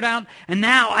things figured out, and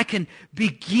now I can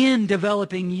begin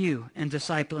developing you and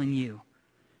discipling you.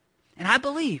 And I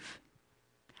believe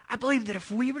that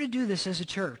if we were to do this as a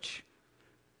church,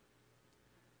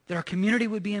 that our community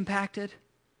would be impacted,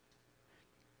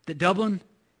 that Dublin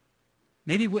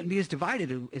maybe wouldn't be as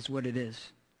divided as what it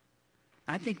is.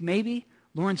 I think maybe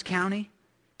Lawrence County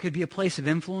could be a place of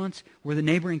influence where the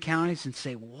neighboring counties and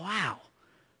say, wow,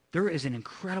 there is an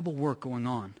incredible work going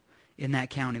on in that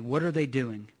county. What are they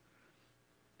doing?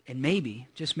 And maybe,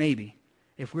 just maybe,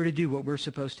 if we're to do what we're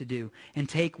supposed to do and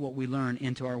take what we learn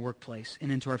into our workplace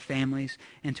and into our families,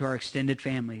 into our extended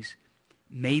families,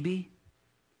 maybe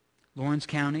Lawrence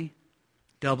County,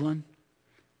 Dublin,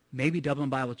 maybe Dublin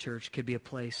Bible Church could be a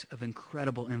place of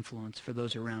incredible influence for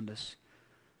those around us.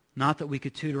 Not that we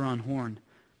could toot our own horn,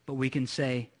 but we can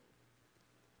say,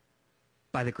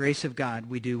 by the grace of God,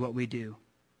 we do what we do.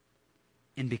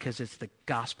 And because it's the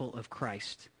gospel of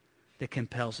Christ that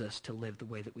compels us to live the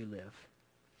way that we live.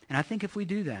 And I think if we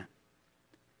do that,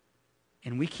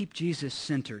 and we keep Jesus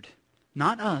centered,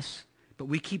 not us, but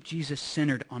we keep Jesus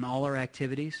centered on all our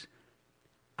activities,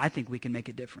 I think we can make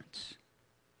a difference.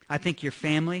 I think your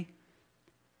family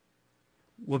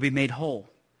will be made whole.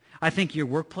 I think your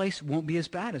workplace won't be as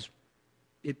bad as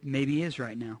it maybe is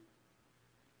right now.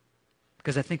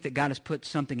 Because I think that God has put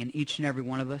something in each and every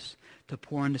one of us to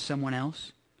pour into someone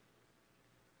else.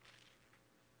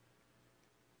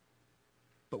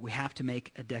 But we have to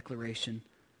make a declaration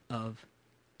of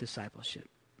discipleship.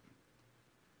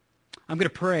 I'm going to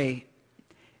pray.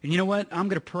 And you know what? I'm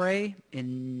going to pray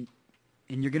and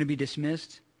you're going to be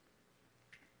dismissed.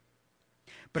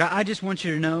 But I just want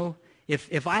you to know,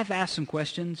 if I've asked some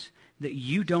questions that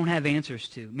you don't have answers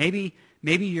to, maybe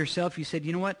yourself, you said,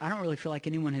 you know what, I don't really feel like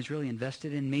anyone has really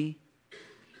invested in me.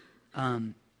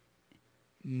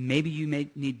 Maybe you may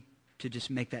need to just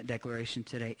make that declaration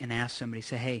today and ask somebody,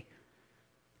 say, hey,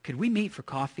 could we meet for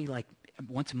coffee like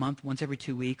once a month, once every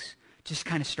 2 weeks, just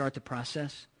kind of start the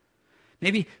process?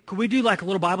 Maybe, could we do like a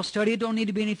little Bible study? It don't need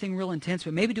to be anything real intense,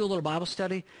 but maybe do a little Bible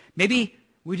study. Maybe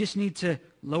we just need to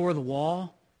lower the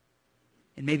wall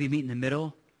and maybe meet in the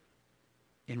middle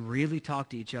and really talk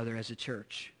to each other as a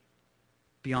church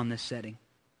beyond this setting.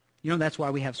 You know, that's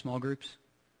why we have small groups.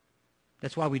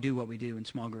 That's why we do what we do in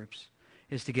small groups,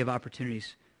 is to give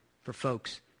opportunities for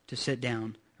folks to sit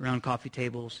down around coffee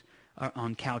tables, or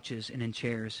on couches and in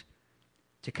chairs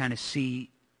to kind of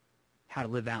see how to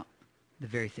live out the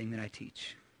very thing that I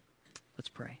teach. Let's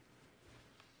pray.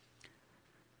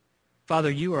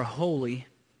 Father, you are holy,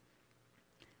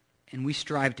 and we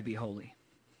strive to be holy.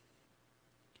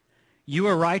 You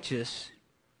are righteous,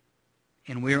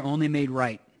 and we are only made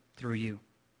right through you.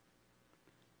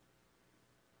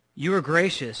 You are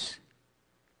gracious,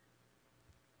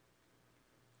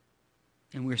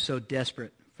 and we're so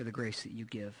desperate for the grace that you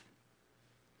give.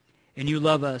 And you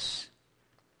love us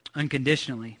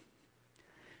unconditionally.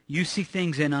 You see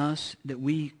things in us that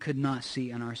we could not see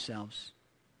in ourselves.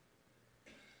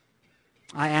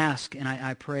 I ask and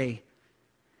I pray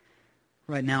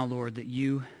right now, Lord, that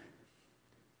you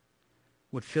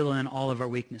would fill in all of our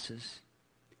weaknesses.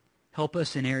 Help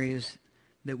us in areas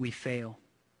that we fail.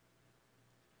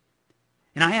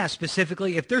 And I ask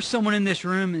specifically, if there's someone in this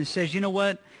room and says, you know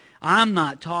what, I'm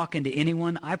not talking to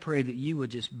anyone, I pray that you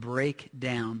would just break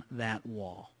down that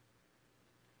wall.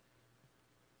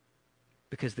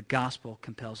 Because the gospel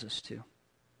compels us to.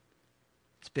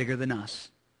 It's bigger than us.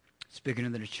 It's bigger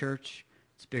than a church.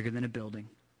 It's bigger than a building.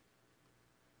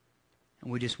 And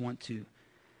we just want to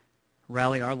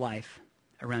rally our life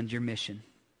around your mission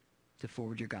to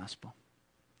forward your gospel.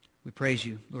 We praise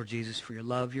you, Lord Jesus, for your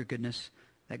love, your goodness,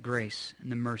 that grace,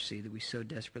 and the mercy that we so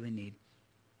desperately need.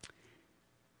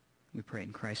 We pray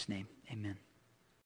in Christ's name. Amen.